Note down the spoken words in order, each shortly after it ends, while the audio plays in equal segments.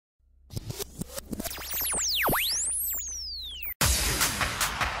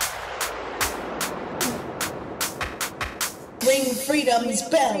freedom's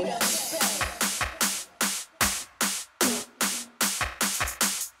bell.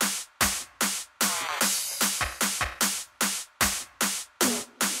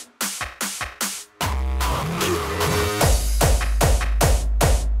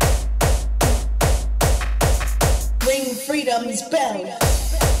 Ring freedom's bell.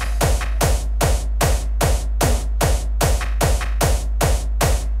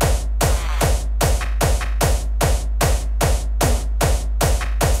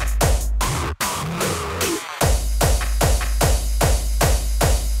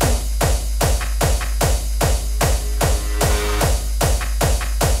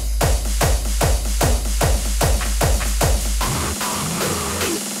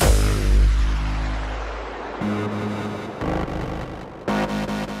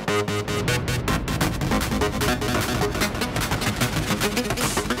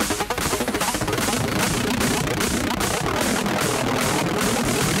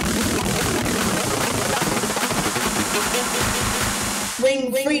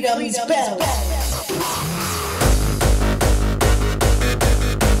 Ring freedom's bell.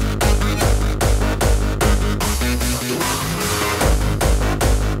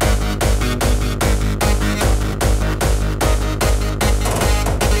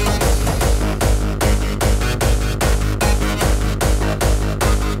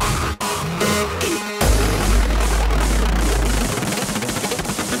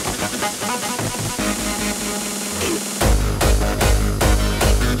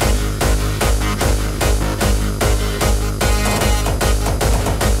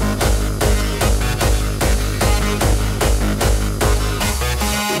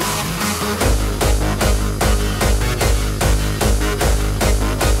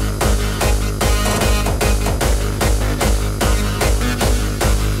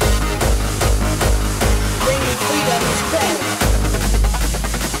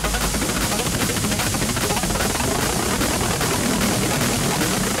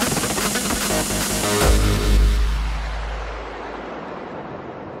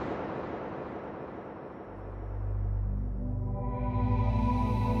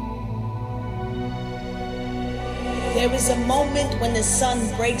 There is a moment when the sun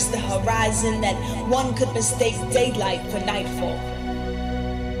breaks the horizon that one could mistake daylight for nightfall.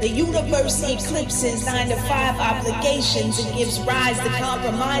 The universe eclipses 9-to-5 obligations and gives rise to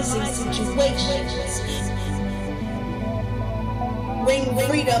compromising situations. Ring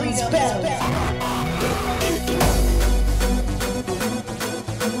freedom's bell.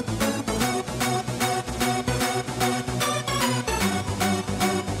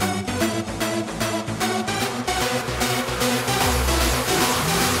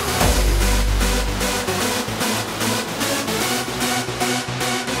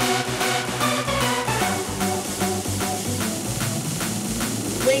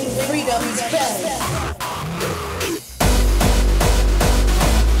 Ring freedom's bell.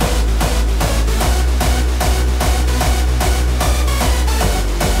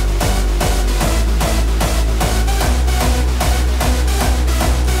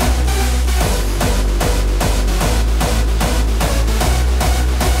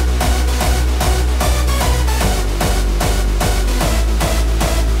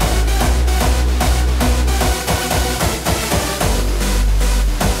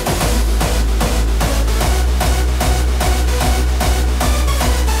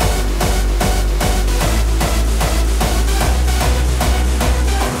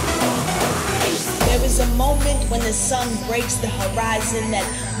 When the sun breaks the horizon that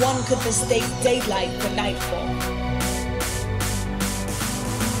one could mistake daylight for nightfall.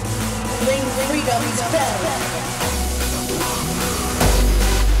 Ring freedom's bell.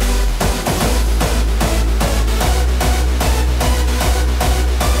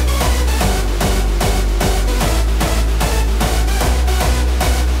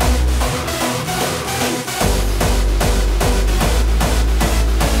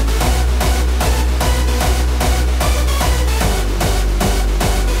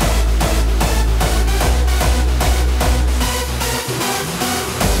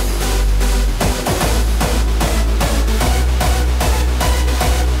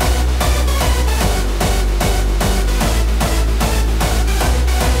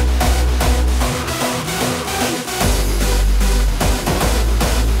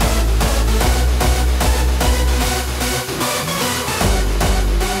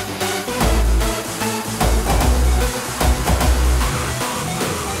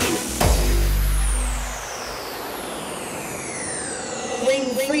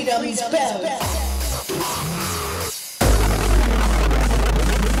 Ring freedom's bell.